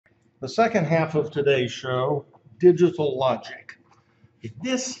The second half of today's show, digital logic.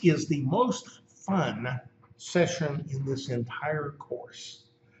 This is the most fun session in this entire course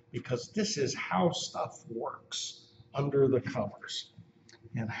because this is how stuff works under the covers.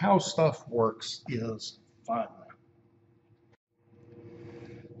 And how stuff works is fun.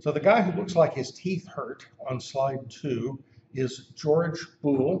 So the guy who looks like his teeth hurt on slide 2 is George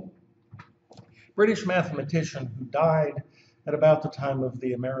Boole, British mathematician who died at about the time of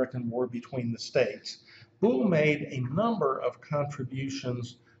the American War between the states. Boole made a number of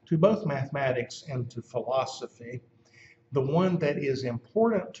contributions to both mathematics and to philosophy. The one that is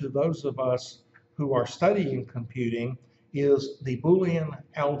important to those of us who are studying computing is the Boolean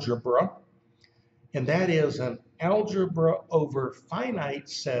algebra, and that is an algebra over finite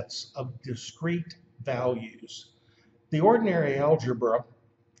sets of discrete values. The ordinary algebra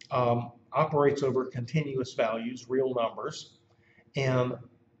operates over continuous values, real numbers, and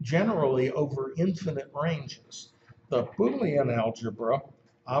generally over infinite ranges. The Boolean algebra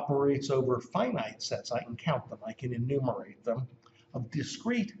operates over finite sets. I can count them, I can enumerate them. Of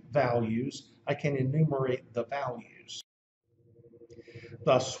discrete values, I can enumerate the values.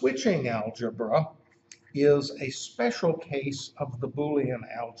 The switching algebra is a special case of the Boolean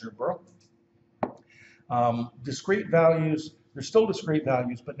algebra. Discrete values, there's still discrete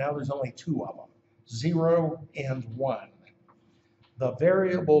values, but now there's only 2 of them, 0 and 1. The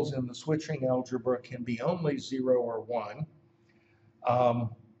variables in the switching algebra can be only 0 or 1.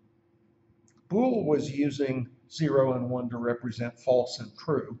 Boole was using 0 and 1 to represent false and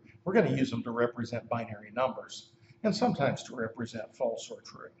true. We're going to use them to represent binary numbers, and sometimes to represent false or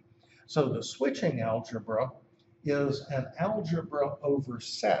true. So the switching algebra is an algebra over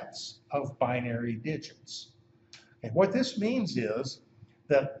sets of binary digits. And what this means is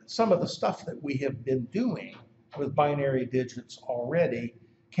that some of the stuff that we have been doing with binary digits already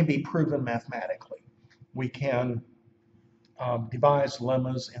can be proven mathematically. We can devise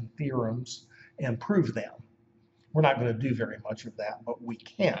lemmas and theorems and prove them. We're not going to do very much of that, but we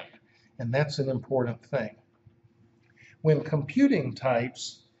can, and that's an important thing. When computing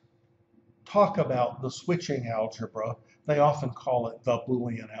types talk about the switching algebra, they often call it the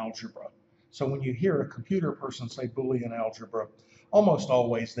Boolean algebra. So when you hear a computer person say Boolean algebra, almost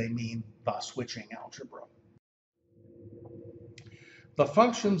always they mean the switching algebra. The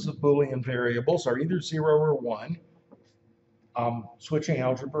functions of Boolean variables are either 0 or 1. Switching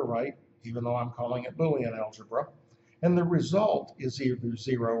algebra, right? Even though I'm calling it Boolean algebra. And the result is either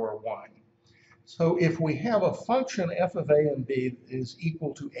 0 or 1. So if we have a function f of a and b is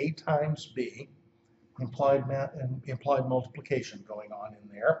equal to a times b, implied multiplication going on in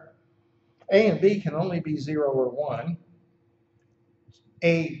there, a and b can only be 0 or 1.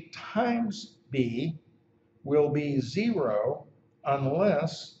 A times b will be 0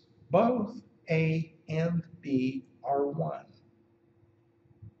 unless both a and b are 1.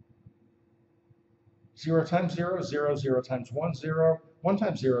 0 times 0, 0, 0 times 1, 0, 1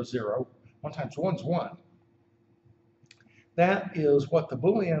 times 0, 0, 1 times 1 is 1. That is what the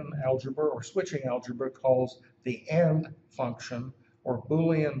Boolean algebra or switching algebra calls the AND function or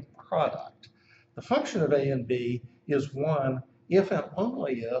Boolean product. The function of a and b is 1 if and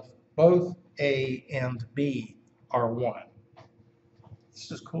only if both a and b are 1. This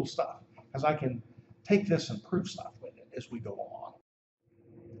is cool stuff, because I can take this and prove stuff with it as we go along.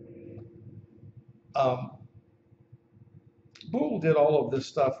 Boole did all of this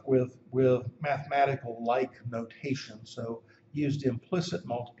stuff with mathematical-like notation, so used implicit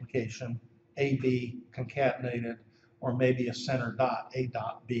multiplication, AB concatenated, or maybe a center dot, A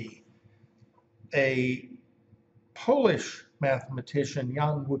dot B. A Polish mathematician,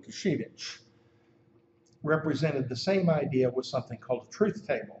 Jan Łukasiewicz, represented the same idea with something called a truth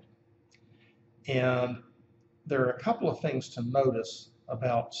table. And there are a couple of things to notice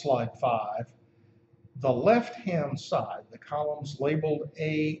about slide 5. The left-hand side, the columns labeled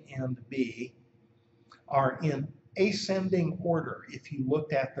A and B, are in ascending order if you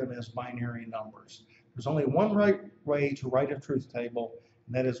looked at them as binary numbers. There's only one right way to write a truth table,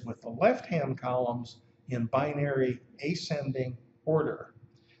 and that is with the left-hand columns in binary ascending order.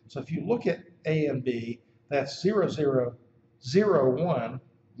 So if you look at A and B, that's 0, 0, 0, 1,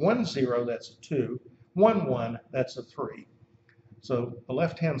 1, 0, that's a 2, 1, 1, that's a 3. So the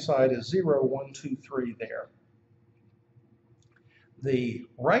left-hand side is 0, 1, 2, 3 there. The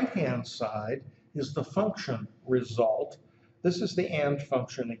right-hand side is the function result. This is the AND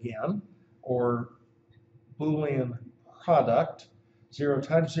function again, or Boolean product. 0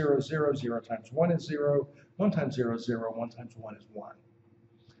 times 0 is 0, 0 times 1 is 0, 1 times 0 is 0, 1 times 1 is 1.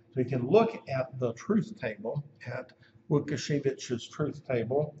 So you can look at the truth table, at Łukasiewicz's truth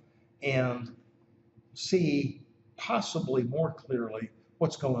table, and see possibly more clearly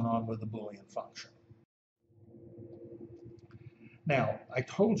what's going on with the Boolean function. Now, I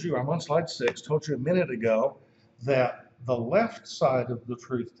told you, I'm on slide 6, told you a minute ago that the left side of the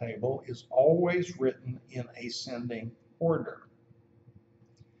truth table is always written in ascending order.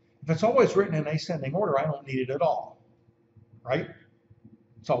 If it's always written in ascending order, I don't need it at all, right?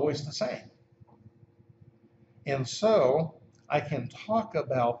 It's always the same. And so I can talk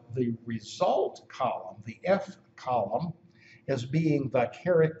about the result column, the F column, as being the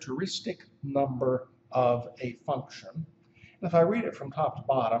characteristic number of a function. And if I read it from top to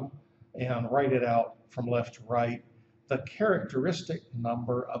bottom and write it out from left to right, the characteristic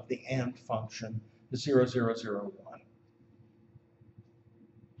number of the AND function is 0001.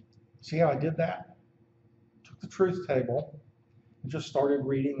 See how I did that? Took the truth table and just started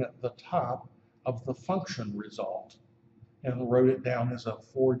reading at the top of the function result and wrote it down as a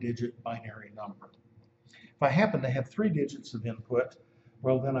 4-digit binary number. If I happen to have 3 digits of input,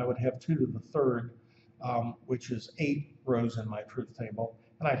 well, then I would have 2 to the third, which is 8 rows in my truth table,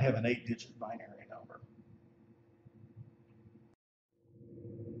 and I'd have an 8-digit binary number.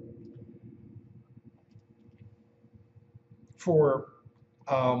 For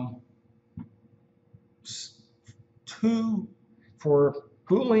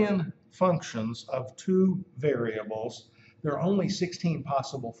Boolean functions of 2 variables, there are only 16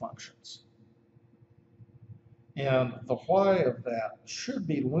 possible functions. And the why of that should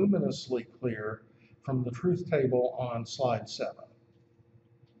be luminously clear from the truth table on slide 7.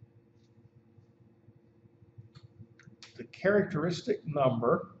 The characteristic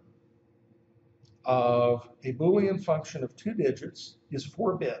number of a Boolean function of 2 digits is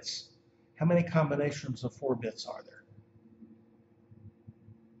 4 bits. How many combinations of 4 bits are there?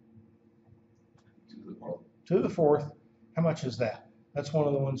 2 to the 4th. How much is that? That's one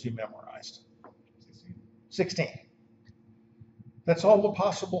of the ones you memorized. 16. That's all the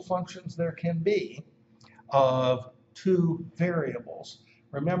possible functions there can be of 2 variables.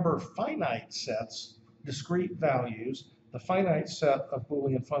 Remember, finite sets, discrete values, the finite set of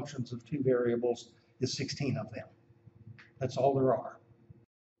Boolean functions of 2 variables is 16 of them. That's all there are.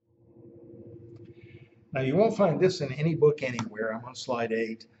 Now, you won't find this in any book anywhere. I'm on slide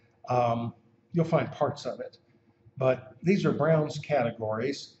 8. You'll find parts of it. But these are Brown's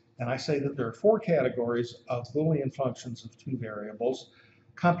categories, and I say that there are 4 categories of Boolean functions of 2 variables.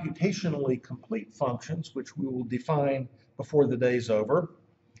 Computationally complete functions, which we will define before the day's over.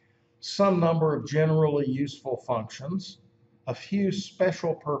 Some number of generally useful functions, a few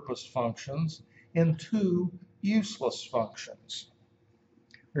special purpose functions, and 2 useless functions.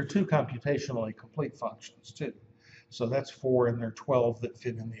 There are 2 computationally complete functions too. So that's 4, and there are 12 that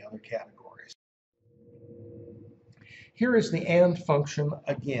fit in the other categories. Here is the AND function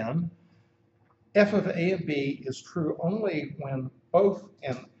again. F of A and B is true only when both,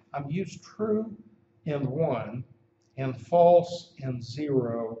 and I'm used true in 1 and false in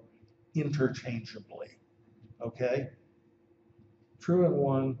 0 interchangeably, okay? True in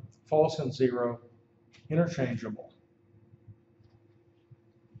 1, false in 0, interchangeable.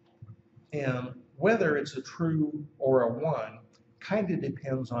 And whether it's a true or a 1 kind of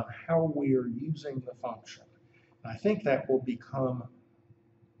depends on how we are using the function. And I think that will become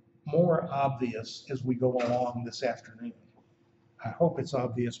more obvious as we go along this afternoon. I hope it's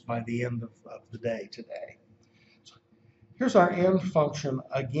obvious by the end of the day today. So here's our AND function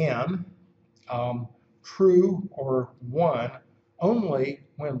again. True or 1 only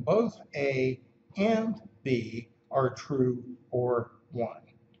when both A and B are true or 1.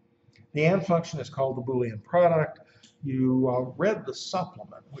 The AND function is called the Boolean product. You read the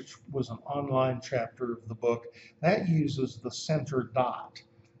supplement, which was an online chapter of the book. That uses the center dot.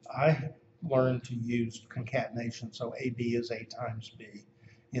 I learned to use concatenation, so AB is A times B.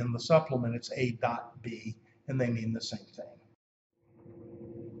 In the supplement, it's A dot B, and they mean the same thing.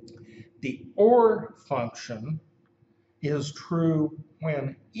 The OR function is true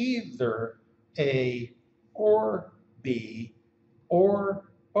when either A or B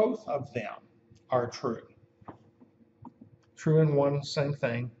or both of them are true. True in 1, same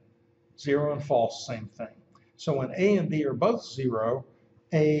thing. 0 and false, same thing. So when A and B are both 0,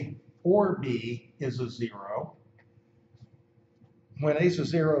 A or B is a 0. When A is a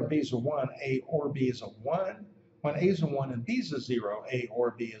 0 and B is a 1, A or B is a 1. When A is a 1 and B is a 0, A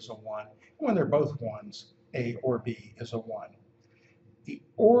or B is a 1. And when they're both 1s, A or B is a 1. The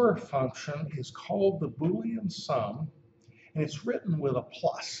OR function is called the Boolean sum, and it's written with a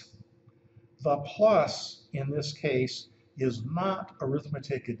plus. The plus, in this case, is not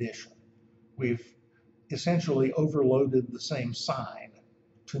arithmetic addition. We've essentially overloaded the same sign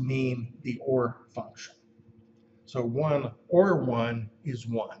to mean the OR function. So 1 or 1 is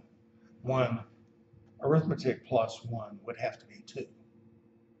 1. 1 arithmetic plus 1 would have to be 2.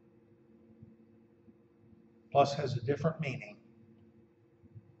 Plus has a different meaning.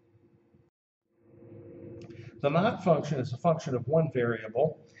 The not function is a function of one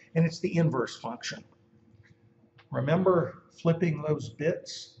variable, and it's the inverse function. Remember flipping those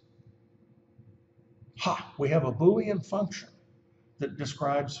bits? We have a Boolean function that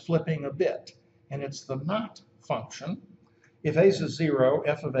describes flipping a bit, and it's the not function. If a is a 0,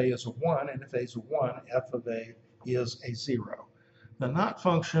 f of a is a 1, and if a is a 1, f of a is a 0. The not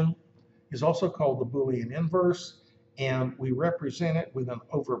function is also called the Boolean inverse, and we represent it with an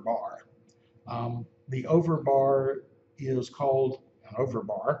overbar. The overbar is called an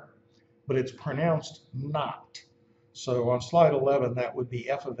overbar, but it's pronounced not. So on slide 11, that would be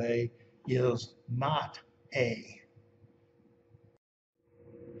f of a is not a.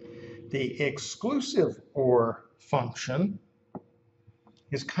 The exclusive OR function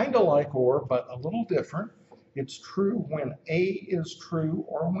is kind of like OR, but a little different. It's true when A is true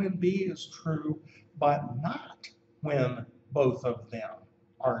or when B is true, but not when both of them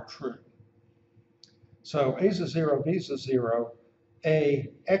are true. So A is a 0, B is a 0, A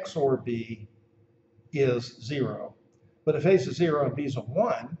XOR B is 0. But if A is a 0 and B is a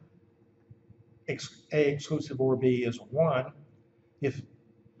 1, A exclusive OR B is a 1. If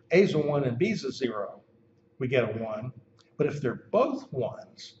A is a 1 and B is a 0, we get a 1. But if they're both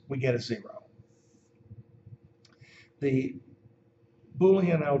 1s, we get a 0. The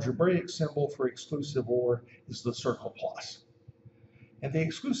Boolean algebraic symbol for exclusive OR is the circle plus. And the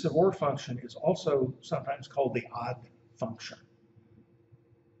exclusive OR function is also sometimes called the odd function.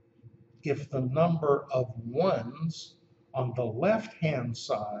 If the number of 1s on the left-hand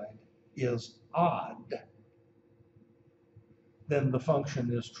side is odd, then the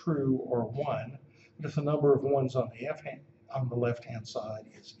function is true or 1. But if the number of 1s on the left-hand side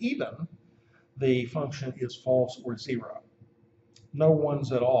is even, the function is false or 0. No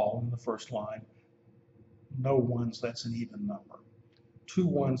 1s at all in the first line. No 1s, that's an even number. 2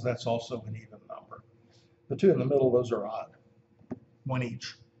 1s, that's also an even number. The 2 in the middle, those are odd. 1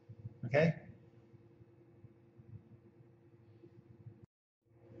 each. Okay?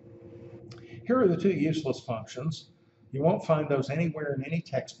 Here are the 2 useless functions. You won't find those anywhere in any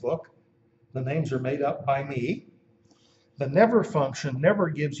textbook. The names are made up by me. The never function never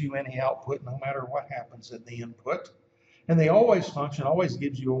gives you any output no matter what happens at the input. And the always function always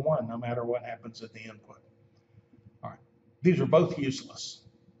gives you a 1 no matter what happens at the input. All right. These are both useless.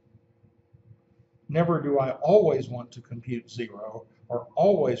 Never do I always want to compute 0 or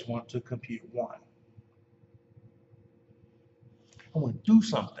always want to compute 1. I want to do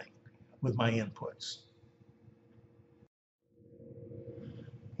something with my inputs.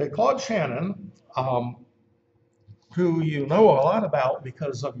 Okay, Claude Shannon, who you know a lot about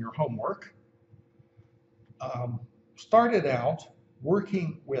because of your homework, started out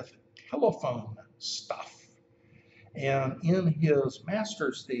working with telephone stuff. And in his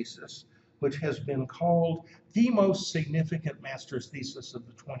master's thesis, which has been called the most significant master's thesis of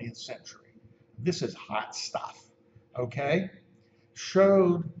the 20th century, this is hot stuff, okay?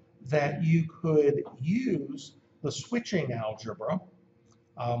 Showed that you could use the switching algebra,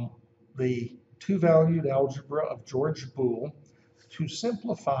 the two-valued algebra of George Boole, to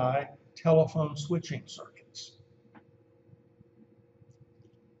simplify telephone switching circuits.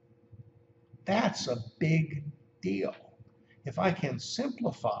 That's a big deal. If I can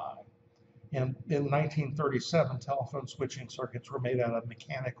simplify, and in 1937, telephone switching circuits were made out of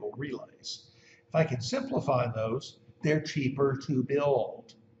mechanical relays. If I can simplify those, they're cheaper to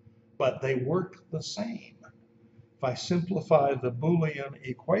build, but they work the same. If I simplify the Boolean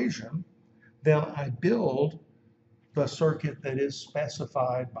equation, then I build the circuit that is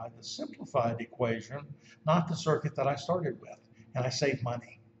specified by the simplified equation, not the circuit that I started with, and I save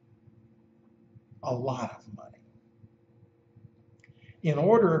money, a lot of money. In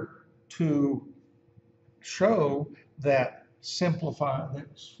order to show that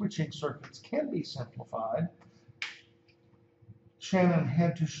switching circuits can be simplified, Shannon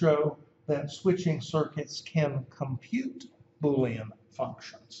had to show that switching circuits can compute Boolean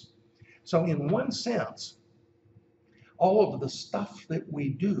functions. So in one sense, all of the stuff that we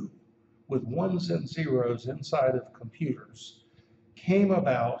do with 1s and 0s inside of computers came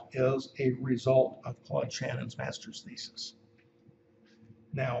about as a result of Claude Shannon's master's thesis.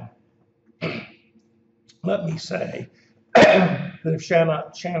 Now, let me say that if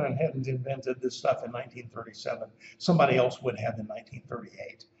Shannon hadn't invented this stuff in 1937, somebody else would have in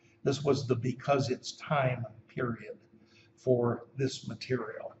 1938. This was the because it's time period for this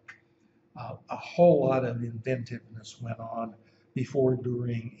material. A whole lot of inventiveness went on before,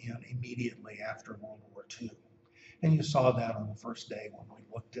 during, and immediately after World War II. And you saw that on the first day when we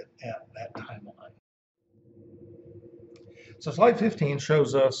looked at that timeline. So slide 15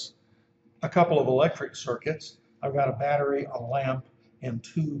 shows us a couple of electric circuits. I've got a battery, a lamp, and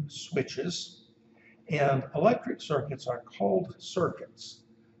 2 switches. And electric circuits are called circuits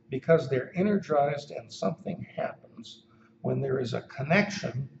because they're energized and something happens when there is a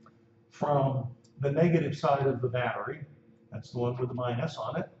connection from the negative side of the battery, that's the one with the minus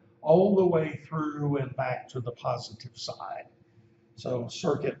on it, all the way through and back to the positive side. So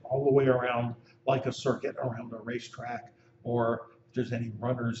circuit all the way around, like a circuit around a racetrack, or if there's any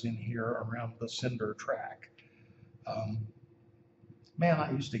runners in here, around the cinder track. Man,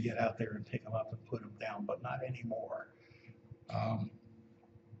 I used to get out there and pick them up and put them down, but not anymore.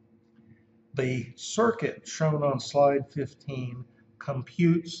 The circuit shown on slide 15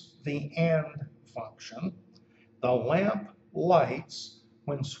 computes the AND function. The lamp lights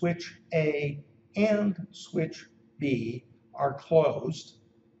when switch A and switch B are closed,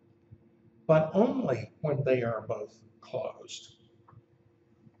 but only when they are both closed.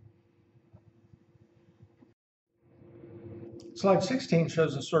 Slide 16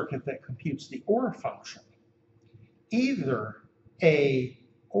 shows a circuit that computes the OR function. Either A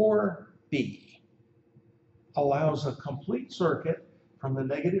or B allows a complete circuit from the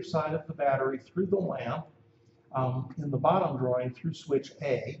negative side of the battery through the lamp, in the bottom drawing through switch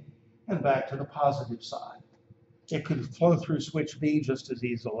A and back to the positive side. It could flow through switch B just as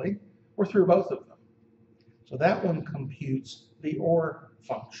easily, or through both of them. So that one computes the OR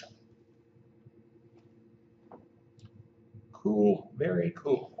function. Cool, very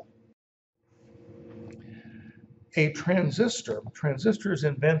cool. A transistor is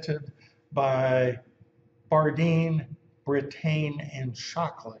invented by Bardeen, Brittain, and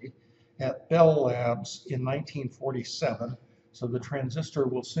Shockley at Bell Labs in 1947. So the transistor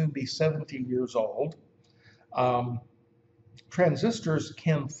will soon be 70 years old. Transistors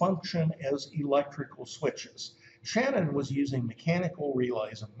can function as electrical switches. Shannon was using mechanical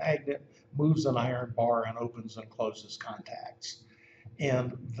relays. A magnet moves an iron bar and opens and closes contacts.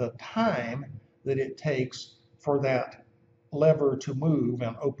 And the time that it takes for that lever to move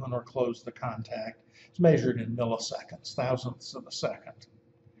and open or close the contact is measured in milliseconds, thousandths of a second,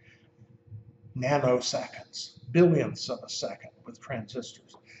 nanoseconds, billionths of a second with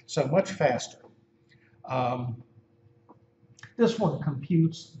transistors. So much faster. This one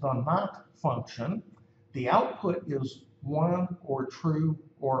computes the NOT function. The output is 1 or true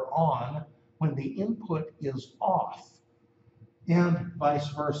or on when the input is off, and vice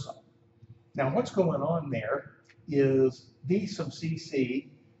versa. Now what's going on there is V sub CC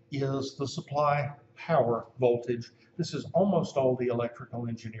is the supply power voltage. This is almost all the electrical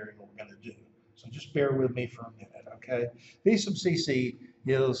engineering we're going to do. So just bear with me for a minute, okay? V sub CC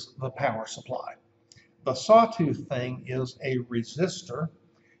is the power supply. The sawtooth thing is a resistor.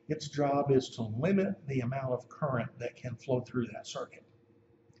 Its job is to limit the amount of current that can flow through that circuit.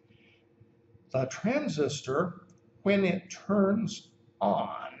 The transistor, when it turns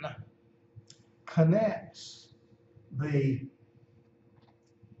on, connects the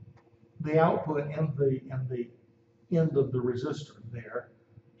output and the end of the resistor there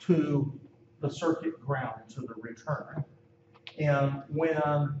to the circuit ground, to the return. And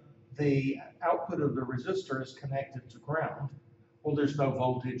when the output of the resistor is connected to ground, well, there's no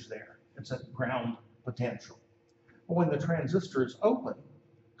voltage there. It's at ground potential. But when the transistor is open,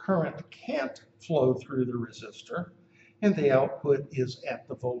 current can't flow through the resistor, and the output is at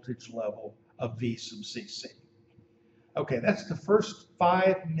the voltage level of V sub CC. Okay, that's the first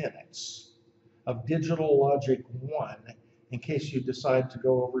 5 minutes of digital logic 1, in case you decide to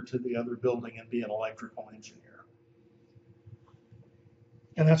go over to the other building and be an electrical engineer.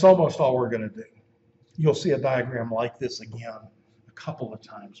 And that's almost all we're going to do. You'll see a diagram like this again a couple of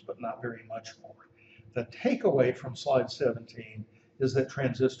times, but not very much more. The takeaway from slide 17 is that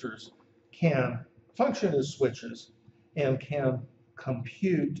transistors can function as switches and can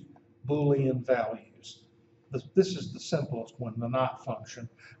compute Boolean values. This is the simplest one, the NOT function,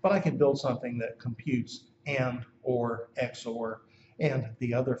 but I can build something that computes AND, OR, XOR, and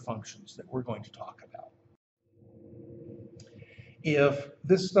the other functions that we're going to talk about. If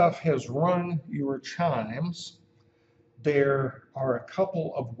this stuff has rung your chimes, there are a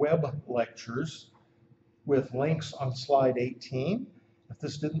couple of web lectures with links on slide 18. If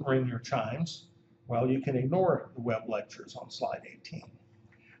this didn't ring your chimes, well, you can ignore the web lectures on slide 18.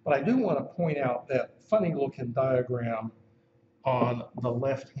 But I do want to point out that funny looking diagram on the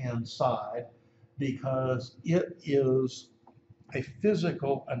left-hand side, because it is a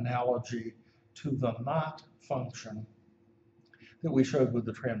physical analogy to the not function that we showed with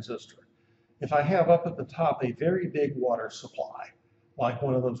the transistor. If I have up at the top a very big water supply, like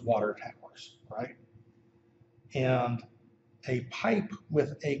one of those water towers, right? And a pipe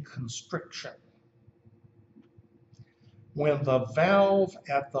with a constriction. When the valve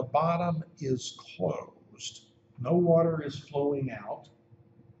at the bottom is closed, no water is flowing out,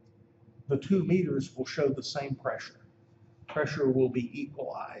 the 2 meters will show the same pressure. Pressure will be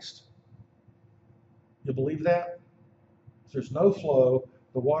equalized. You believe that? If there's no flow,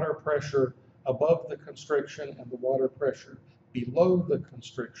 the water pressure above the constriction and the water pressure below the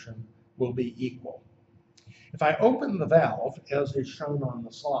constriction will be equal. If I open the valve, as is shown on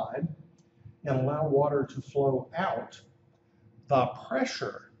the slide, and allow water to flow out, the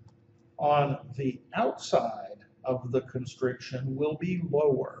pressure on the outside of the constriction will be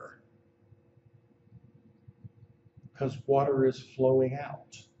lower because water is flowing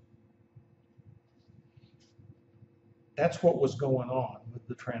out. That's what was going on with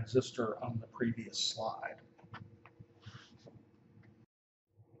the transistor on the previous slide.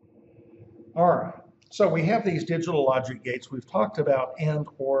 All right, so we have these digital logic gates. We've talked about AND,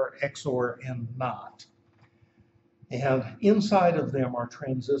 OR, XOR, and NOT. And inside of them are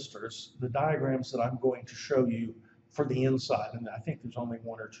transistors. The diagrams that I'm going to show you for the inside, and I think there's only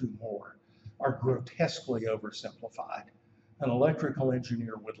 1 or 2 more, are grotesquely oversimplified. An electrical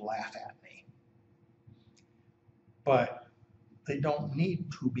engineer would laugh at me. But they don't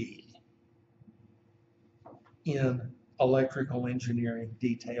need to be in electrical engineering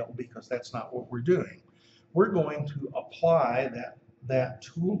detail because that's not what we're doing. We're going to apply that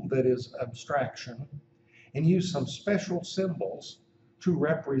tool that is abstraction and use some special symbols to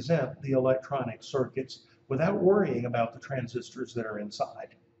represent the electronic circuits without worrying about the transistors that are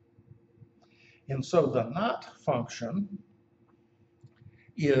inside. And so the NOT function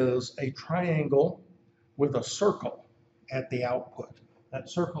is a triangle with a circle at the output. That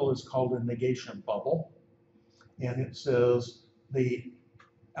circle is called a negation bubble, and it says the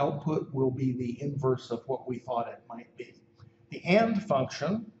output will be the inverse of what we thought it might be. The AND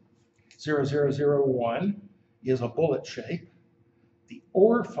function, 0001, is a bullet shape. The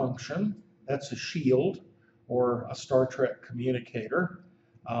OR function, that's a shield or a Star Trek communicator.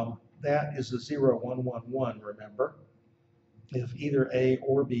 That is a 0111, remember, if either A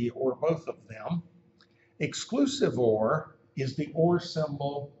or B or both of them. Exclusive OR is the OR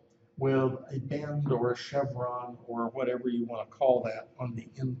symbol with a bend or a chevron or whatever you want to call that on the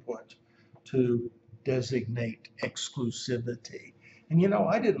input to designate exclusivity. And you know,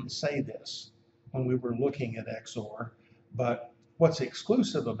 I didn't say this when we were looking at XOR, but what's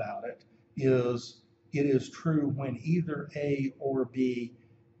exclusive about it is true when either A or B,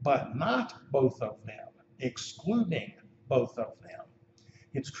 but not both of them, excluding both of them.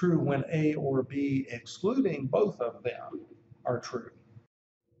 It's true when A or B, excluding both of them, are true.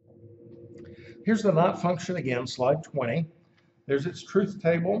 Here's the NOT function again, slide 20. There's its truth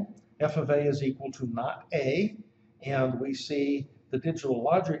table. F of A is equal to not A, and we see the digital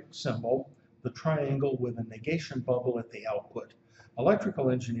logic symbol, the triangle with a negation bubble at the output.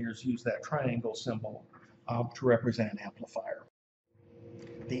 Electrical engineers use that triangle symbol to represent an amplifier.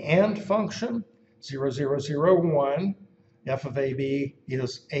 The AND function, 0001, F of AB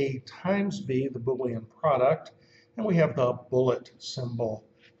is A times B, the Boolean product, and we have the bullet symbol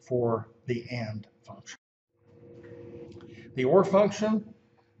for the AND function. The OR function,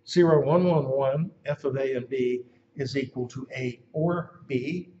 0111, F of A and B is equal to A or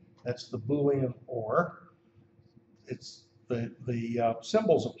B. That's the Boolean OR. It's the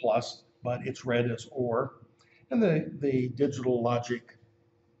symbol's a plus, but it's read as OR. And the digital logic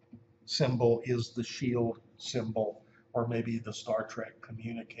symbol is the shield symbol, or maybe the Star Trek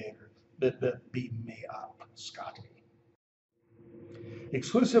communicator that beat me up, Scotty.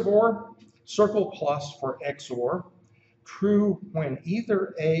 Exclusive OR, circle plus for XOR, true when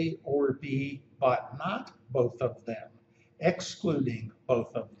either A or B, but not both of them, excluding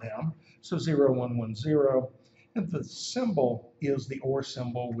both of them, so 0110, and the symbol is the OR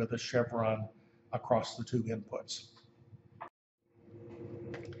symbol with a chevron across the 2 inputs.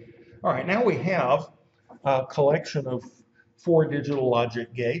 All right, now we have a collection of 4 digital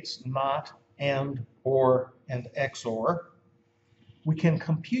logic gates, NOT, AND, OR, and XOR. We can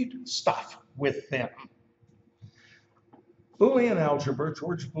compute stuff with them. Boolean algebra,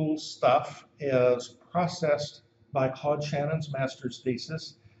 George Boole's stuff, is processed by Claude Shannon's master's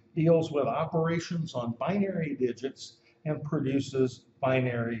thesis, deals with operations on binary digits, and produces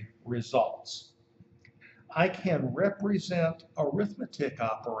binary results. I can represent arithmetic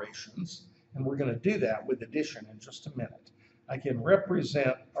operations, and we're going to do that with addition in just a minute. I can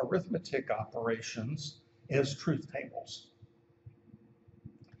represent arithmetic operations as truth tables.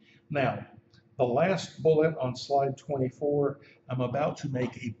 Now, the last bullet on slide 24, I'm about to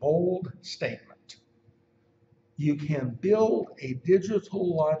make a bold statement. You can build a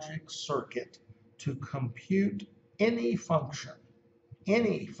digital logic circuit to compute any function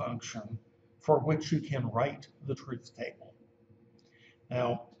for which you can write the truth table.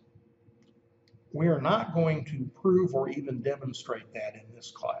 Now, we are not going to prove or even demonstrate that in this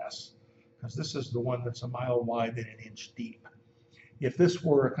class, because this is the one that's a mile wide and an inch deep. If this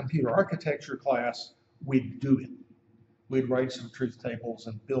were a computer architecture class, we'd do it. We'd write some truth tables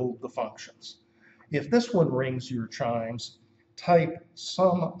and build the functions. If this one rings your chimes, type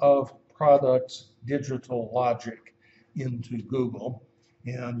sum of products digital logic into Google,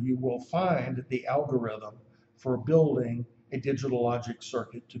 and you will find the algorithm for building a digital logic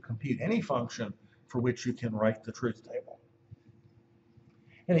circuit to compute any function for which you can write the truth table.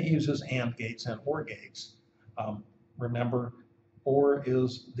 And it uses AND gates and OR gates. Remember, OR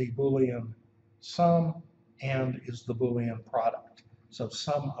is the Boolean sum, AND is the Boolean product. So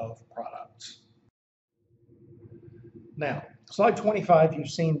sum of products. Now, slide 25 you've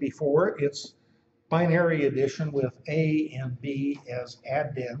seen before. It's binary addition with A and B as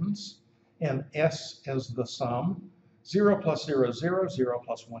addends and S as the sum. 0 plus 0 is 0, 0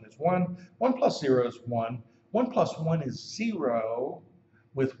 plus 1 is 1, 1 plus 0 is 1, 1 plus 1 is 0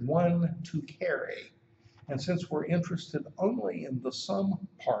 with 1 to carry. And since we're interested only in the sum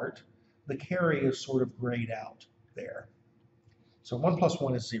part, the carry is sort of grayed out there. So 1 plus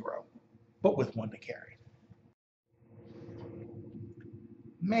 1 is 0, but with 1 to carry.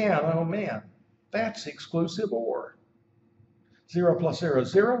 Man, oh man, that's exclusive OR. 0 plus 0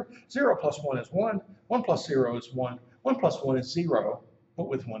 is 0, 0 plus 1 is 1, 1 plus 0 is 1, 1 plus 1 is 0, but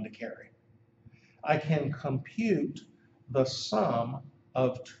with 1 to carry. I can compute the sum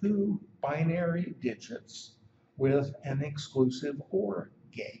of two binary digits with an exclusive OR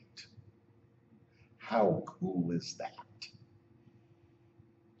gate. How cool is that?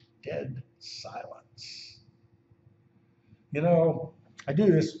 Dead silence. You know, I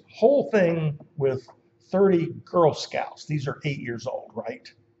do this whole thing with 30 Girl Scouts. These are 8 years old, right?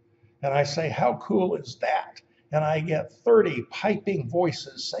 And I say, how cool is that? And I get 30 piping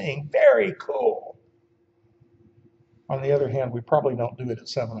voices saying, very cool. On the other hand, we probably don't do it at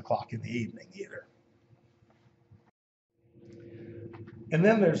 7 o'clock in the evening either. And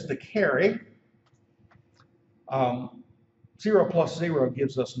then there's the carry. 0 plus 0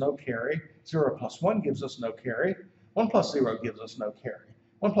 gives us no carry. 0 plus 1 gives us no carry. 1 plus 0 gives us no carry.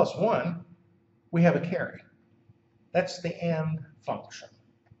 1 plus 1, we have a carry. That's the AND function.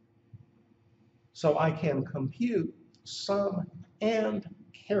 So I can compute sum and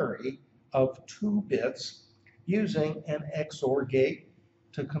carry of 2 bits using an XOR gate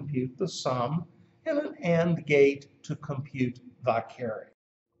to compute the sum and an AND gate to compute the carry.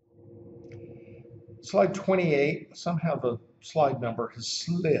 Slide 28, somehow the slide number has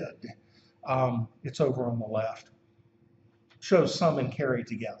slid. It's over on the left. Shows sum and carry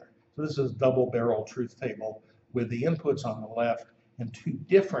together. So this is a double-barrel truth table with the inputs on the left and 2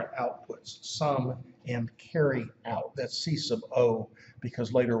 different outputs, sum and carry out. That's C sub O,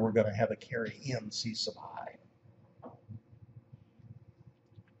 because later we're going to have a carry in C sub I.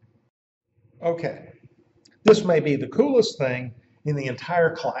 Okay, this may be the coolest thing in the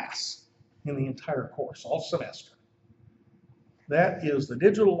entire class, in the entire course, all semester. That is the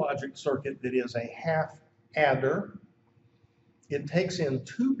digital logic circuit that is a half adder. It takes in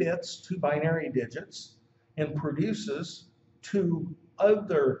 2 bits, 2 binary digits, and produces 2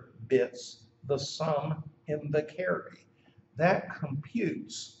 other bits, the sum and the carry. That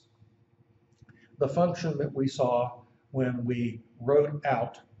computes the function that we saw when we wrote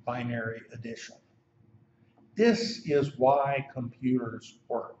out binary addition. This is why computers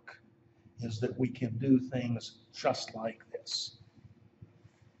work, is that we can do things just like this.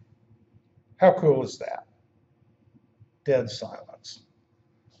 How cool is that? Dead silence.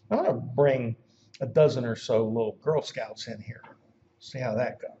 I'm going to bring a dozen or so little Girl Scouts in here. See how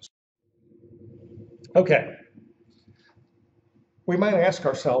that goes. Okay. We might ask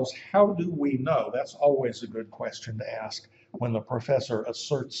ourselves, how do we know? That's always a good question to ask when the professor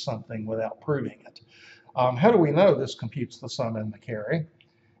asserts something without proving it. How do we know this computes the sum and the carry?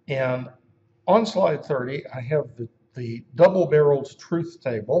 And on slide 30, I have the double-barreled truth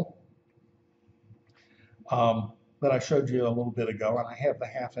table that I showed you a little bit ago, and I have the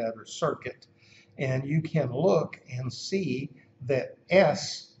half adder circuit. And you can look and see that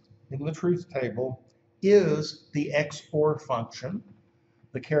S in the truth table is the XOR function.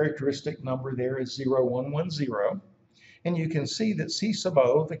 The characteristic number there is 0110. And you can see that C sub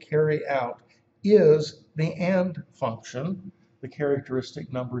O, the carry out, is the AND function, the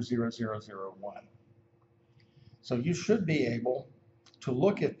characteristic number 0001. So you should be able to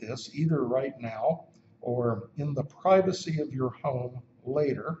look at this either right now or in the privacy of your home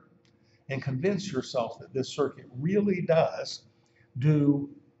later and convince yourself that this circuit really does do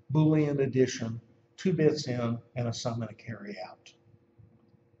Boolean addition, 2 bits in and a sum and a carry out.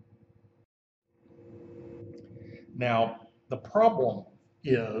 Now, the problem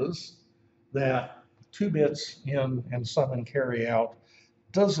is that 2 bits in and sum and carry out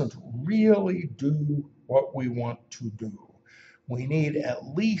doesn't really do what we want to do. We need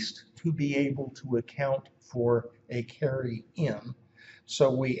at least to be able to account for a carry in. So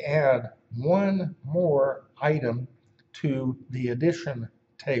we add one more item to the addition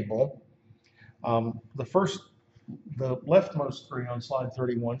table. The leftmost three on slide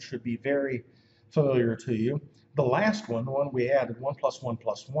 31 should be very familiar to you. The last one, the one we added, 1 plus 1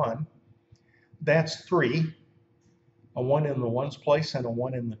 plus 1, that's 3, a 1 in the ones place and a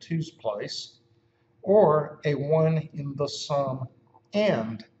 1 in the twos place, or a 1 in the sum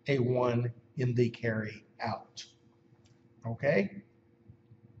and a 1 in the carry out. Okay?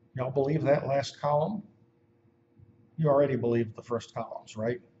 Y'all believe that last column? You already believe the first columns,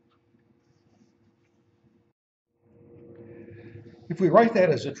 right? If we write that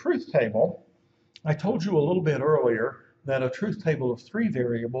as a truth table, I told you a little bit earlier that a truth table of 3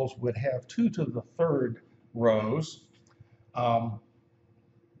 variables would have 2 to the 3rd rows.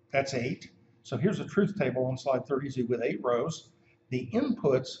 That's 8. So here's a truth table on slide 32 with 8 rows. The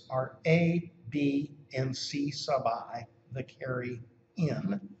inputs are A, B, and C sub I, the carry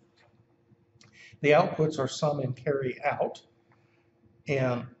in. The outputs are sum and carry out.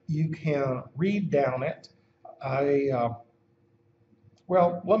 And you can read down it.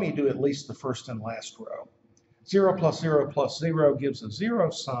 Well, let me do at least the first and last row. 0 plus 0 plus 0 gives a 0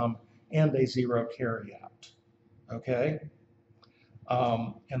 sum and a 0 carry out. Okay?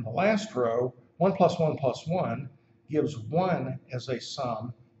 And the last row, 1 plus 1 plus 1 gives 1 as a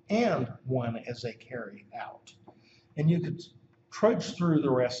sum and 1 as a carry out. And you could trudge through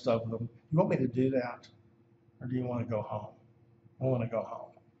the rest of them. You want me to do that? Or do you want to go home? I want to go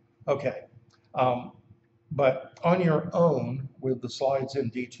home. Okay. But on your own, with the slides in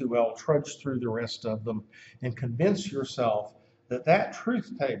D2L, trudge through the rest of them and convince yourself that that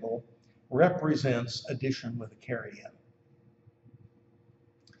truth table represents addition with a carry in.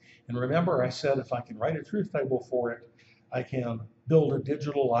 And remember, I said if I can write a truth table for it, I can build a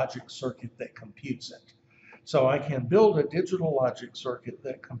digital logic circuit that computes it. So I can build a digital logic circuit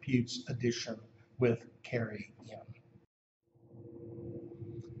that computes addition with carry in.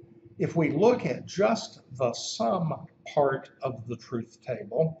 If we look at just the sum part of the truth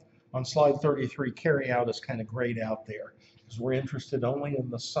table, on slide 33, carry out is kind of grayed out there because we're interested only in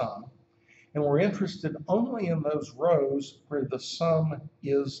the sum. And we're interested only in those rows where the sum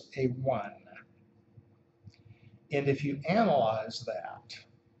is a 1. And if you analyze that,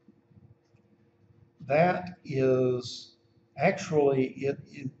 that is actually, it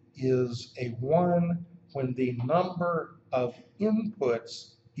is a 1 when the number of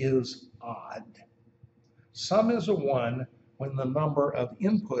inputs is odd. Sum is a 1 when the number of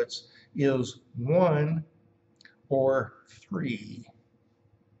inputs is 1 or 3,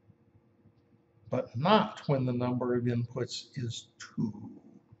 but not when the number of inputs is 2,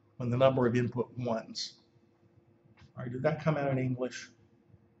 when the number of input ones. All right, did that come out in English?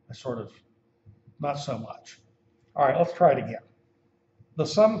 I sort of, not so much. All right, let's try it again. The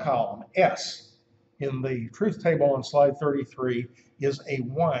sum column, S, in the truth table on slide 33 is a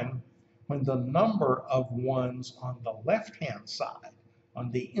 1 when the number of ones on the left-hand side,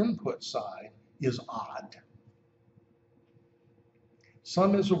 on the input side, is odd.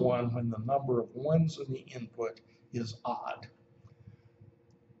 Sum is a 1 when the number of ones in the input is odd.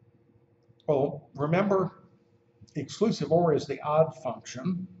 Well, remember, exclusive OR is the odd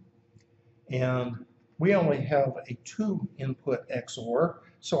function, and we only have a 2 input XOR,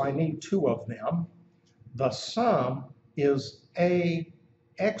 so I need 2 of them. The sum is A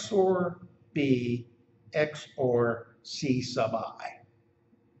XOR B XOR C sub I.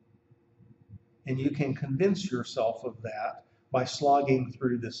 And you can convince yourself of that by slogging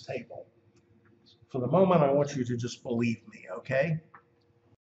through this table. For the moment, I want you to just believe me, okay?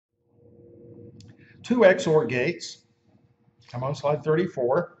 2 XOR gates. I'm on slide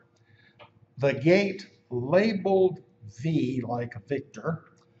 34. The gate labeled V, like Victor,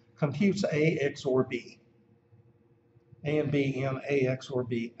 computes A XOR B. A and B in, A XOR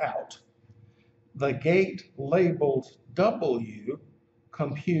B out. The gate labeled W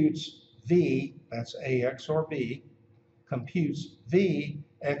computes V, that's A XOR B, computes V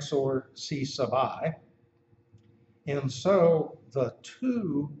XOR C sub I. And so the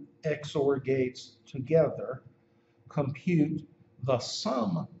two XOR gates together compute the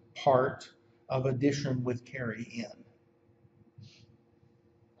sum part of addition with carry in.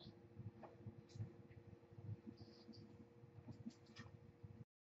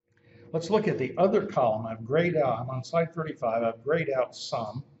 Let's look at the other column. I've grayed out, I'm on slide 35, I've grayed out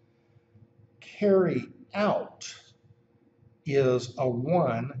sum. Carry out is a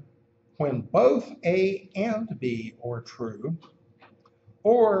 1 when both A and B are true,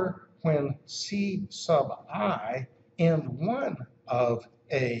 or when C sub I and one of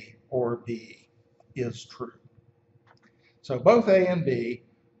A or B is true. So both A and B,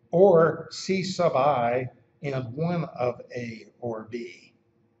 or C sub I and one of A or B.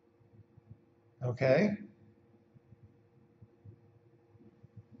 Okay?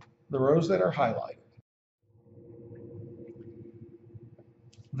 The rows that are highlighted.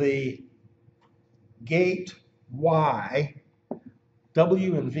 The gate Y,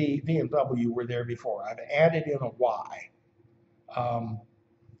 W and V and W were there before. I've added in a Y.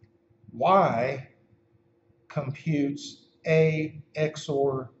 Y computes A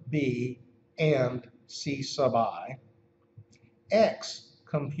XOR B and C sub I. X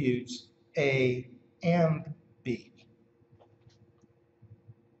computes A and B.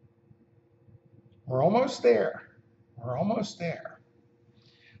 We're almost there. We're almost there.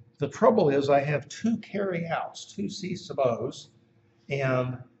 The trouble is I have two carryouts, two C sub O's,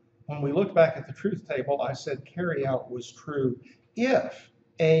 and when we look back at the truth table, I said carryout was true if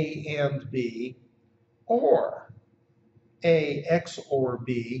A and B or A XOR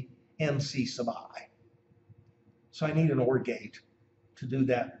B and C sub I. So I need an OR gate to do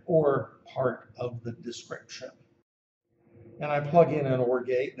that OR part of the description. And I plug in an OR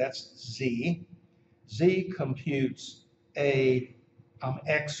gate, that's Z. Z computes a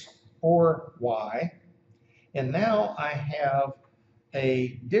X or Y. And now I have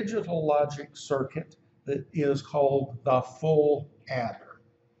a digital logic circuit that is called the full adder.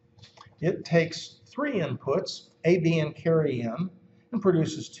 It takes three inputs, A, B, and carry in, and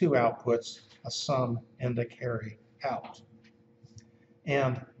produces two outputs, a sum and a carry out.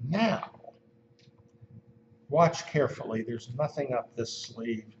 And now, watch carefully. There's nothing up this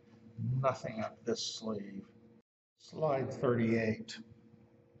sleeve, nothing up this sleeve. Slide 38.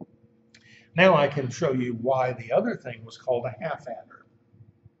 Now I can show you why the other thing was called a half adder.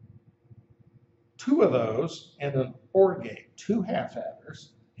 Two of those and an OR gate, two half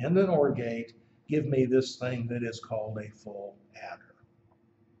adders and an OR gate give me this thing that is called a full adder.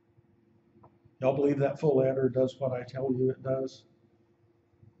 Y'all believe that full adder does what I tell you it does?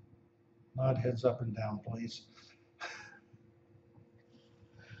 Nod heads up and down, please.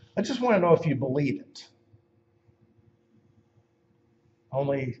 I just want to know if you believe it.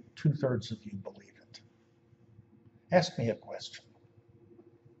 Only 2/3 of you believe it. Ask me a question.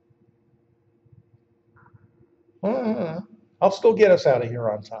 I'll still get us out of here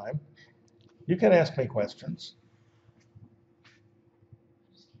on time. You can ask me questions.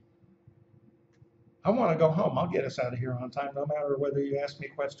 I want to go home. I'll get us out of here on time no matter whether you ask me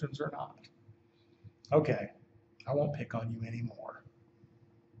questions or not. Okay, I won't pick on you anymore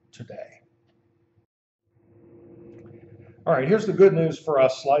today. All right, here's the good news for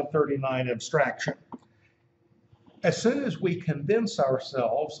us, slide 39, abstraction. As soon as we convince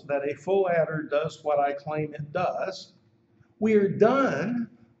ourselves that a full adder does what I claim it does, we are done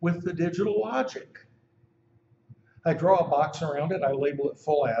with the digital logic. I draw a box around it, I label it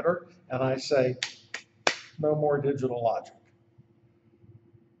full adder, and I say, no more digital logic.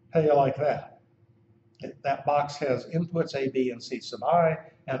 How do you like that? That box has inputs A, B, and C sub I,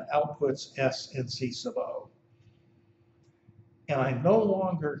 and outputs S and C sub O. And I no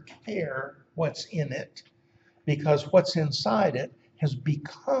longer care what's in it, because what's inside it has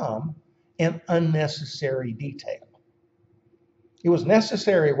become an unnecessary detail. It was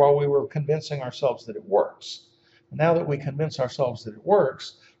necessary while we were convincing ourselves that it works. Now that we convince ourselves that it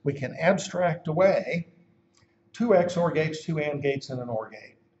works, we can abstract away two XOR gates, two AND gates, and an OR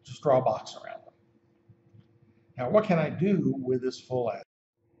gate. Just draw a box around them. Now, what can I do with this full adder?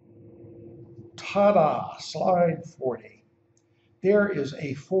 Ta-da! Slide 40. There is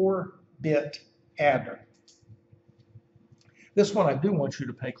a 4-bit adder. This one I do want you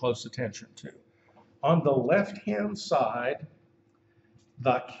to pay close attention to. On the left-hand side,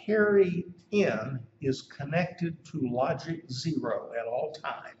 the carry in is connected to logic 0 at all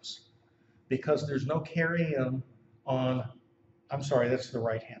times because there's no carry in on, I'm sorry, that's the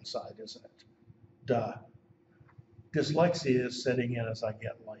right-hand side, isn't it? Duh. Dyslexia is setting in as I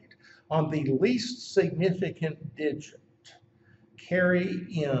get late. On the least significant digit, carry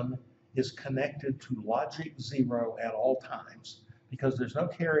in is connected to logic 0 at all times because there's no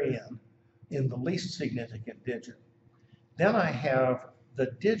carry in the least significant digit. Then I have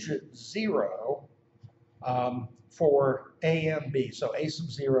the digit 0 for A and B, so A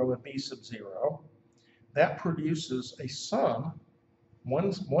sub 0 and B sub 0. That produces a sum,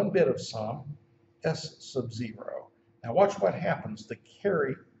 one bit of sum, S sub 0. Now watch what happens. The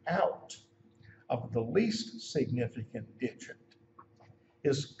carry out of the least significant digit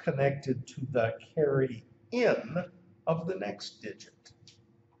is connected to the carry in of the next digit.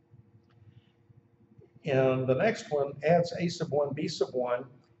 And the next one adds A sub 1, B sub 1,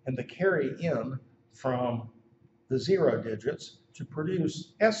 and the carry in from the 0 digits to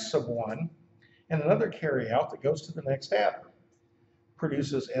produce S sub 1, and another carry out that goes to the next adder.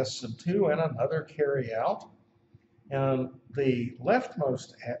 Produces S sub 2 and another carry out. And the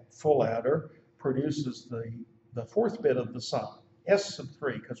leftmost full adder produces the fourth bit of the sum, S sub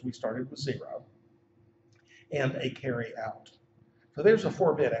 3, because we started with 0, and a carry out. So there's a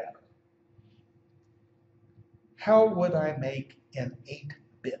 4-bit adder. How would I make an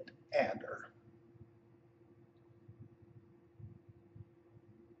 8-bit adder?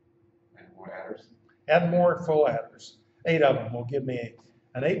 Add more adders? Add more full adders. 8 of them will give me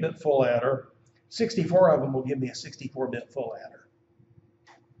an 8-bit full adder. 64 of them will give me a 64-bit full adder.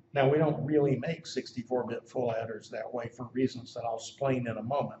 Now, we don't really make 64-bit full adders that way for reasons that I'll explain in a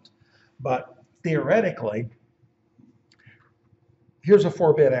moment. But theoretically, here's a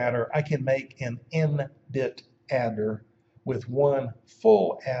 4-bit adder. I can make an n-bit adder with one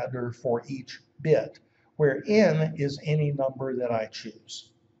full adder for each bit, where n is any number that I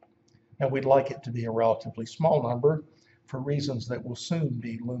choose. And we'd like it to be a relatively small number for reasons that will soon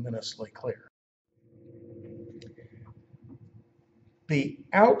be luminously clear. The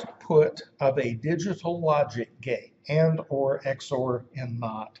output of a digital logic gate, AND or XOR and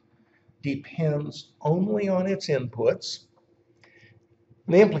NOT, depends only on its inputs.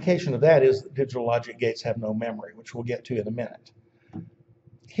 The implication of that is that digital logic gates have no memory, which we'll get to in a minute.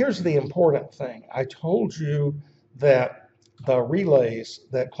 Here's the important thing. I told you that the relays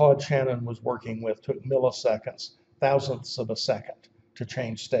that Claude Shannon was working with took milliseconds, thousandths of a second to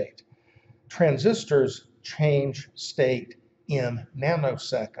change state. Transistors change state in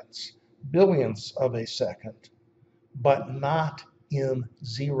nanoseconds, billionths of a second, but not in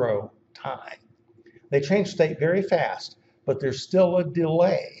 0 time. They change state very fast, but there's still a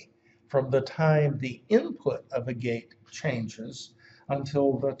delay from the time the input of a gate changes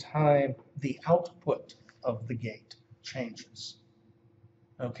until the time the output of the gate changes.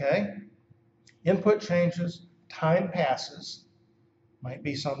 Okay? Input changes, time passes, might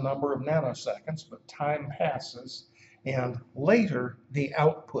be some number of nanoseconds, but time passes, and later the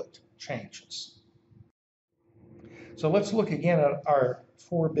output changes. So let's look again at our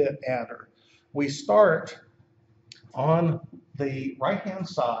 4-bit adder. We start on the right-hand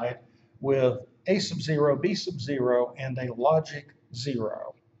side with A sub 0, B sub 0, and a logic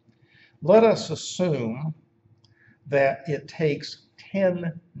 0. Let us assume that it takes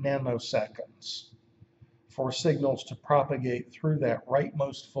 10 nanoseconds for signals to propagate through that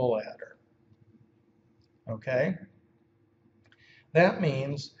rightmost full adder. Okay? That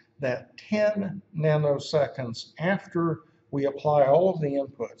means that 10 nanoseconds after we apply all of the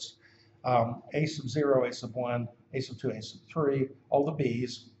inputs, A sub 0, A sub 1, A sub 2, A sub 3, all the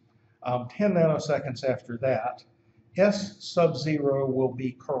B's, 10 nanoseconds after that, S sub 0 will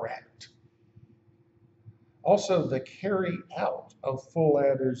be correct. Also, the carry out of full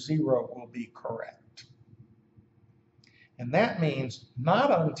adder 0 will be correct. And that means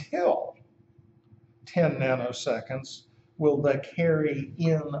not until 10 nanoseconds will the carry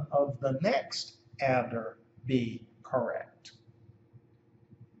in of the next adder be correct.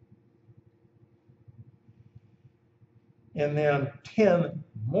 And then 10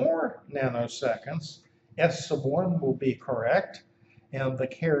 more nanoseconds, S sub 1 will be correct, and the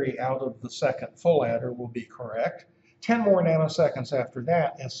carry out of the second full adder will be correct. 10 more nanoseconds after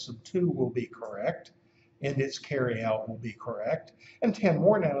that, S sub 2 will be correct, and its carry out will be correct. And 10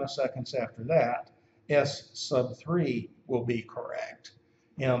 more nanoseconds after that, S sub 3 will be correct,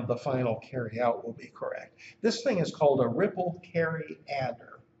 and the final carry out will be correct. This thing is called a ripple carry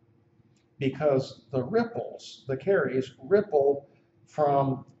adder because the ripples, the carries, ripple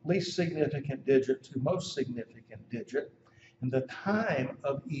from least significant digit to most significant digit, and the time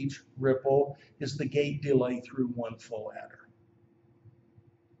of each ripple is the gate delay through one full adder.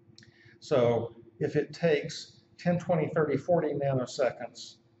 So if it takes 10, 20, 30, 40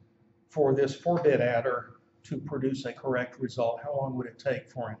 nanoseconds for this 4-bit adder to produce a correct result, how long would it take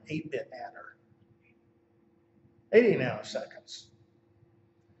for an 8-bit adder? 80 nanoseconds.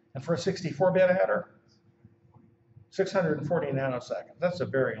 And for a 64-bit adder, 640 nanoseconds. That's a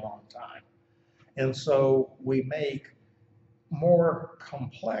very long time. And so we make more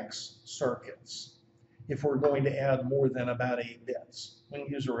complex circuits if we're going to add more than about 8 bits. We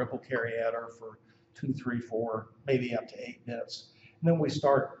can use a ripple carry adder for 2, 3, 4, maybe up to 8 bits. And then we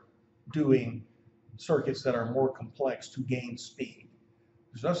start doing circuits that are more complex to gain speed.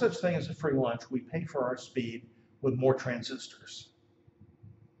 There's no such thing as a free lunch. We pay for our speed with more transistors.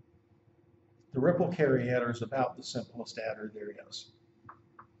 The ripple carry adder is about the simplest adder there is,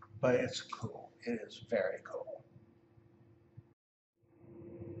 but it's cool. It is very cool.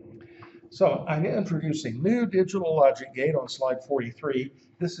 So I'm introducing new digital logic gate on slide 43.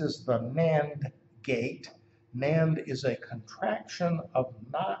 This is the NAND gate. NAND is a contraction of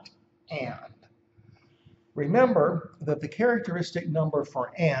not AND. Remember that the characteristic number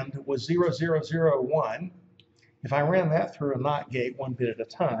for AND was 0001. If I ran that through a NOT gate 1 bit at a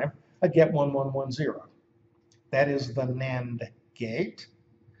time, I'd get 1110. That is the NAND gate.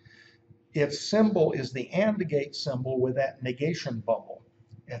 Its symbol is the AND gate symbol with that negation bubble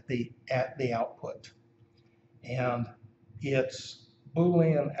at the output. And its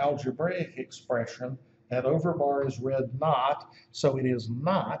Boolean algebraic expression, that overbar is read not, so it is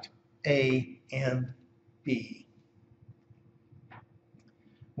not A and B.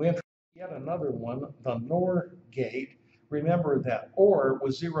 We introduced yet another one, the NOR gate. Remember that OR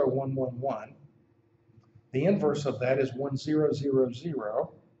was 0111. The inverse of that is 1000.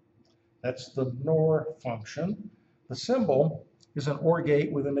 That's the NOR function. The symbol is an OR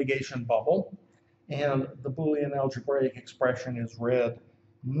gate with a negation bubble, and the Boolean algebraic expression is read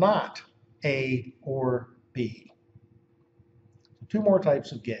not A or B. Two more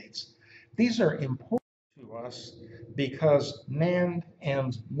types of gates. These are important to us because NAND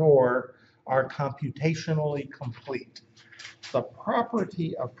and NOR are computationally complete. The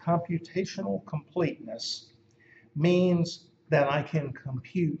property of computational completeness means that I can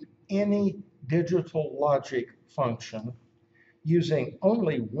compute any digital logic function using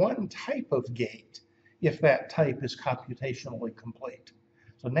only one type of gate if that type is computationally complete.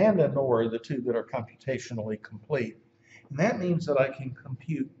 So NAND and NOR are the two that are computationally complete. And that means that I can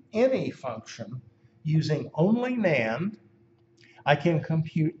compute any function using only NAND. I can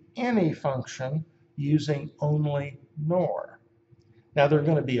compute any function using only NOR. Now they're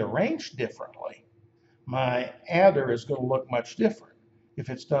going to be arranged differently. My adder is going to look much different if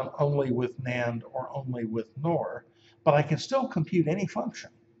it's done only with NAND or only with NOR, but I can still compute any function.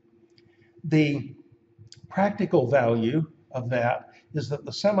 The practical value of that is that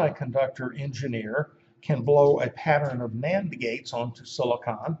the semiconductor engineer can blow a pattern of NAND gates onto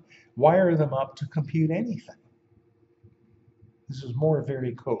silicon, wire them up to compute anything. This is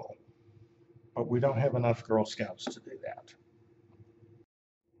very cool, but we don't have enough Girl Scouts to do that.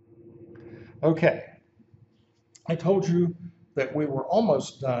 Okay, I told you that we were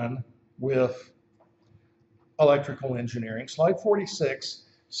almost done with electrical engineering. Slide 46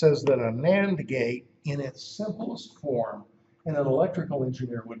 says that a NAND gate in its simplest form, and an electrical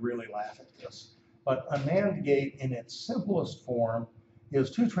engineer would really laugh at this, but a NAND gate in its simplest form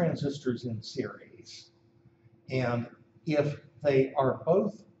is two transistors in series. And if they are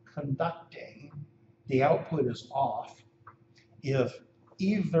both conducting, the output is off. If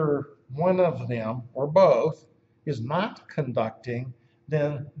either one of them or both is not conducting,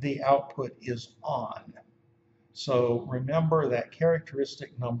 then the output is on. So remember that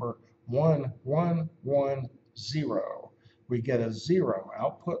characteristic number 1110. We get a 0,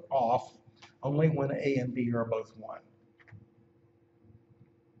 output off, only when A and B are both 1.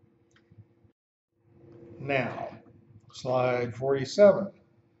 Now, slide 47.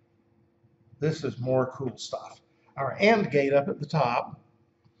 This is more cool stuff. Our AND gate up at the top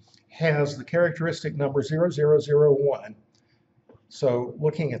has the characteristic number 0001. So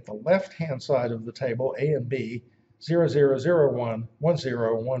looking at the left-hand side of the table, A and B, 0001,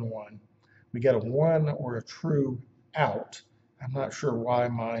 1011, we get a 1 or a true out. I'm not sure why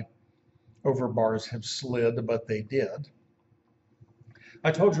my overbars have slid, but they did.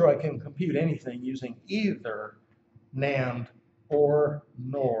 I told you I can compute anything using either NAND or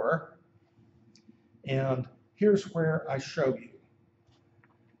NOR. And here's where I show you.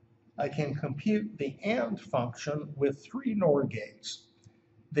 I can compute the AND function with 3 NOR gates.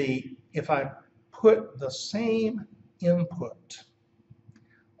 If I put the same input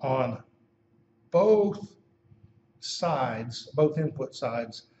on both sides, both input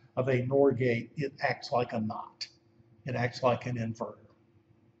sides of a NOR gate, it acts like a NOT. It acts like an inverter.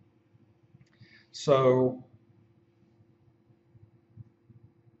 So,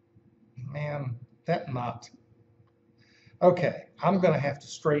 man, that NOT, Okay, I'm going to have to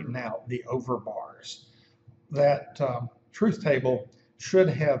straighten out the overbars. That truth table should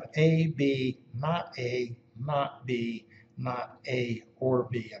have A, B, not A, not B, not A or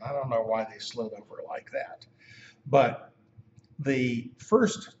B. And I don't know why they slid over like that. But the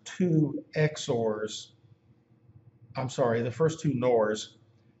first two XORs, the first two NORs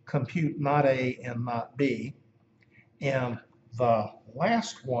compute not A and not B. And the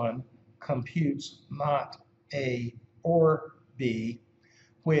last one computes not A or B,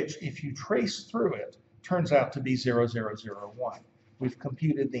 which if you trace through it, turns out to be 0, 0, 0, 1. We've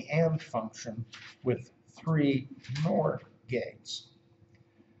computed the AND function with 3 NOR gates.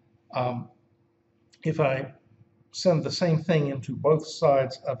 If I send the same thing into both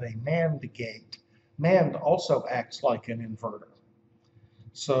sides of a NAND gate, NAND also acts like an inverter.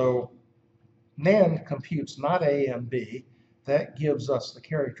 So NAND computes not A and B. That gives us the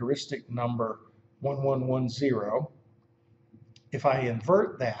characteristic number 1110. If I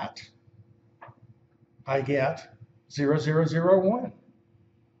invert that, I get 0, 0, 0, 1.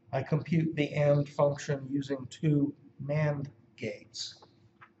 I compute the AND function using 2 NAND gates.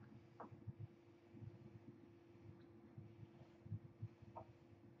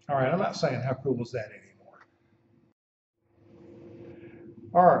 All right, I'm not saying how cool is that anymore.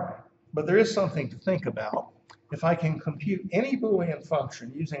 All right, but there is something to think about. If I can compute any Boolean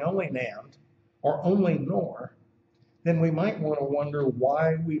function using only NAND or only NOR, then we might want to wonder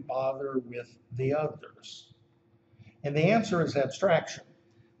why we bother with the others. And the answer is abstraction.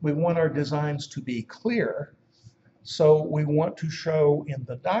 We want our designs to be clear, so we want to show in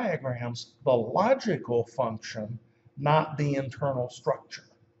the diagrams the logical function, not the internal structure.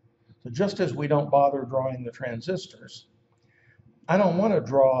 So just as we don't bother drawing the transistors, I don't want to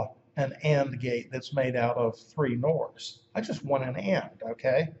draw an AND gate that's made out of 3 NORs. I just want an AND,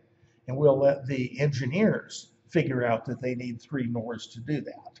 okay? And we'll let the engineers figure out that they need 3 NORs to do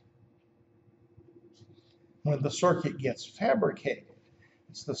that. When the circuit gets fabricated,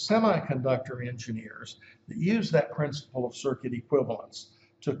 it's the semiconductor engineers that use that principle of circuit equivalence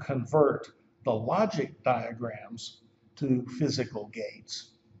to convert the logic diagrams to physical gates.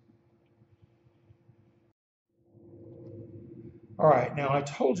 All right, now I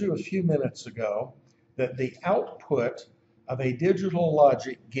told you a few minutes ago that the output of a digital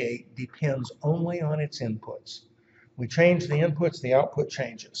logic gate depends only on its inputs. We change the inputs, the output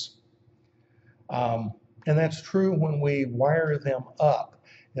changes. And that's true when we wire them up,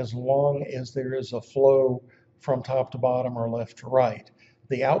 as long as there is a flow from top to bottom or left to right.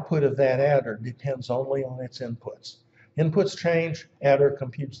 The output of that adder depends only on its inputs. Inputs change, adder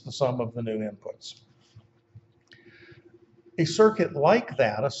computes the sum of the new inputs. A circuit like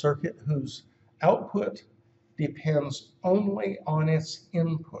that, a circuit whose output depends only on its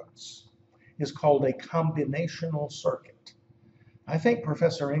inputs, is called a combinational circuit. I think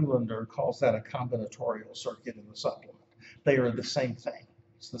Professor Englander calls that a combinatorial circuit in the supplement. They are the same thing.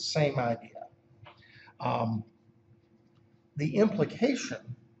 It's the same idea. The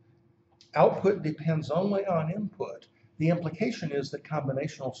implication, output depends only on input. The implication is that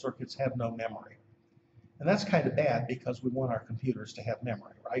combinational circuits have no memory. And that's kind of bad because we want our computers to have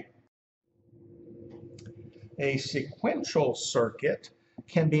memory, right? A sequential circuit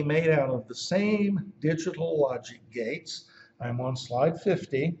can be made out of the same digital logic gates. I'm on slide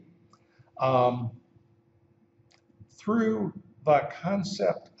 50. Through the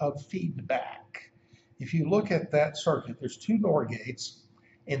concept of feedback. If you look at that circuit, there's 2 NOR gates,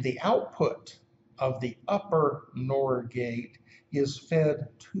 and the output of the upper NOR gate is fed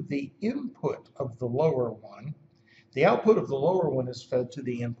to the input of the lower one. The output of the lower one is fed to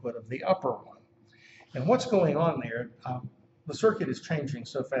the input of the upper one. And what's going on there, the circuit is changing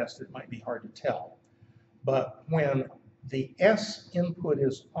so fast it might be hard to tell. But when the S input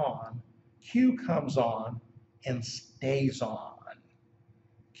is on, Q comes on and stays on.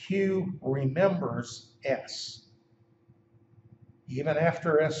 Q remembers S, even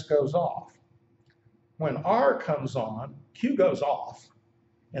after S goes off. When R comes on, Q goes off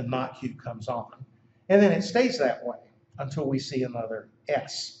and not Q comes on. And then it stays that way until we see another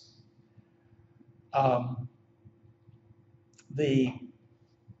S.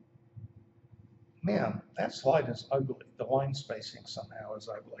 Man, that slide is ugly. The line spacing somehow is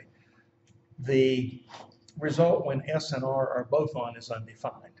ugly. The result when S and R are both on is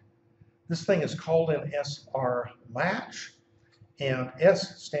undefined. This thing is called an SR latch, and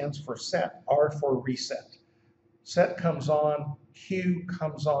S stands for set, R for reset. Set comes on, Q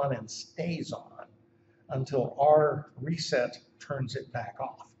comes on and stays on until R reset turns it back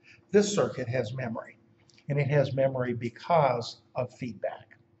off. This circuit has memory, and it has memory because of feedback.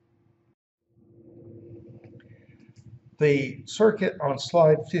 The circuit on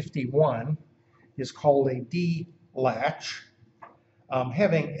slide 51 is called a D latch.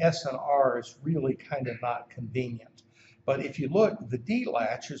 Having S and R is really kind of not convenient. But if you look, the D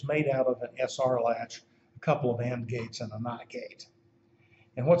latch is made out of an SR latch, a couple of AND gates, and a NOT gate.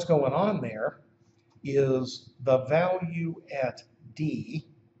 And what's going on there is the value at D,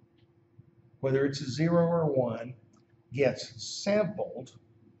 whether it's a 0 or 1, gets sampled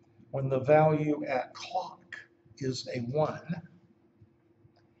when the value at clock is a 1,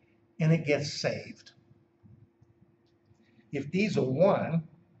 and it gets saved. If D's a 1,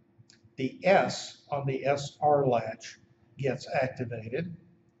 the S on the SR latch gets activated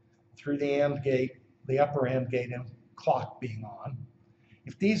through the AND gate, the upper AND gate, and clock being on.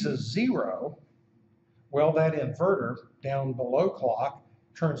 If D's a 0, well, that inverter down below clock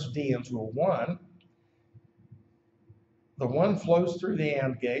turns D into a 1. The 1 flows through the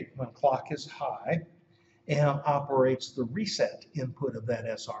AND gate when clock is high and operates the reset input of that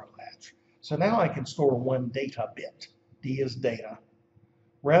SR latch. So now I can store 1 data bit. D is data,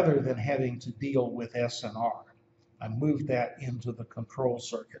 rather than having to deal with S and R. I moved that into the control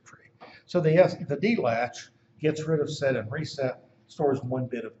circuitry. So the D latch gets rid of set and reset, stores 1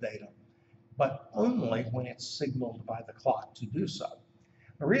 bit of data, but only when it's signaled by the clock to do so.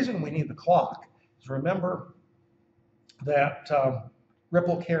 The reason we need the clock is, remember that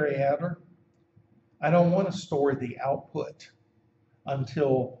ripple carry adder? I don't want to store the output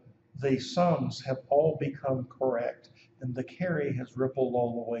until the sums have all become correct and the carry has rippled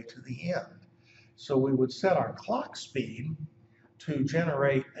all the way to the end. So we would set our clock speed to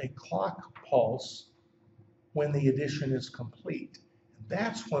generate a clock pulse when the addition is complete. And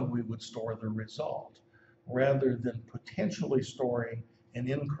that's when we would store the result, rather than potentially storing an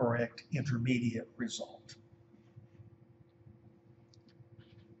incorrect intermediate result.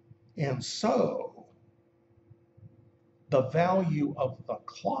 And so the value of the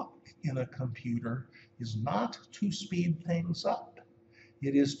clock in a computer is not to speed things up.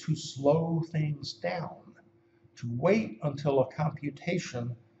 It is to slow things down, to wait until a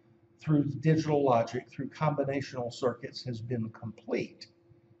computation through digital logic, through combinational circuits, has been complete.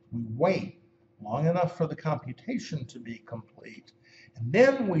 We wait long enough for the computation to be complete, and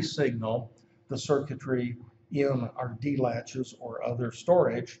then we signal the circuitry in our D latches or other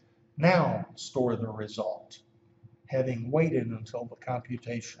storage, now store the result, having waited until the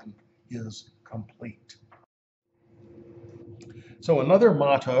computation is complete. So another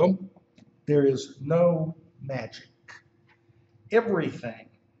motto, there is no magic. Everything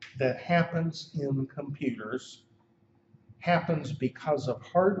that happens in computers happens because of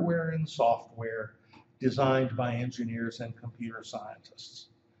hardware and software designed by engineers and computer scientists.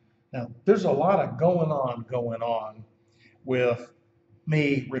 Now, there's a lot of going on with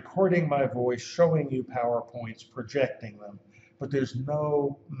me recording my voice, showing you PowerPoints, projecting them, but there's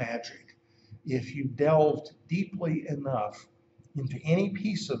no magic. If you delved deeply enough into any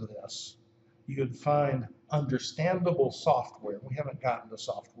piece of this, you'd find understandable software. We haven't gotten to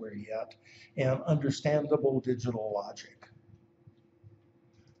software yet, and understandable digital logic.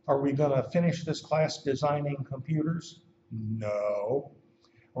 Are we going to finish this class designing computers? No.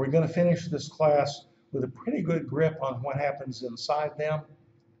 Are we going to finish this class with a pretty good grip on what happens inside them?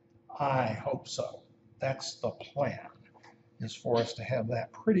 I hope so. That's the plan, is for us to have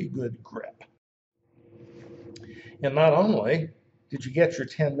that pretty good grip. And not only did you get your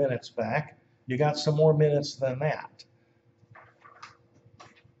 10 minutes back, you got some more minutes than that.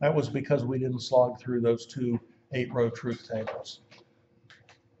 That was because we didn't slog through those 2 8-row truth tables.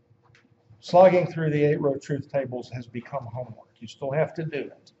 Slogging through the 8-row truth tables has become homework. You still have to do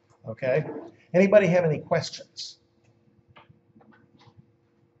it, okay? Anybody have any questions?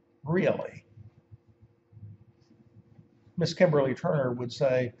 Really? Miss Kimberly Turner would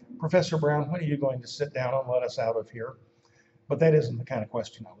say, Professor Brown, when are you going to sit down and let us out of here? But that isn't the kind of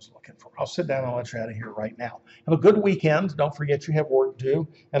question I was looking for. I'll sit down and let you out of here right now. Have a good weekend. Don't forget you have work due,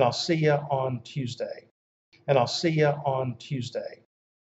 and I'll see you on Tuesday.